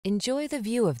Enjoy the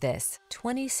view of this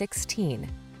 2016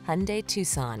 Hyundai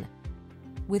Tucson.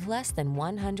 With less than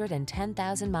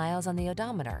 110,000 miles on the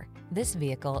odometer, this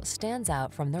vehicle stands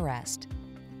out from the rest.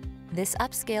 This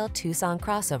upscale Tucson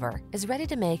crossover is ready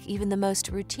to make even the most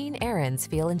routine errands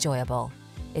feel enjoyable.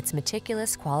 Its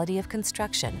meticulous quality of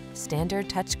construction, standard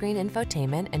touchscreen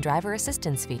infotainment and driver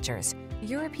assistance features,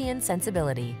 European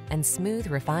sensibility, and smooth,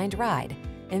 refined ride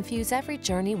infuse every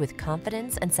journey with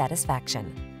confidence and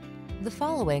satisfaction. The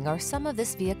following are some of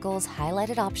this vehicle's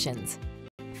highlighted options: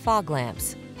 fog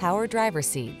lamps, power driver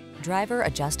seat, driver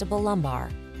adjustable lumbar,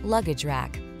 luggage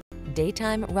rack,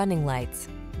 daytime running lights,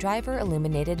 driver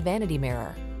illuminated vanity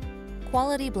mirror.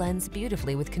 Quality blends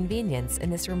beautifully with convenience in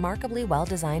this remarkably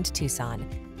well-designed Tucson.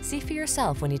 See for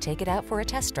yourself when you take it out for a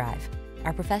test drive.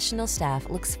 Our professional staff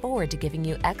looks forward to giving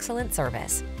you excellent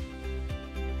service.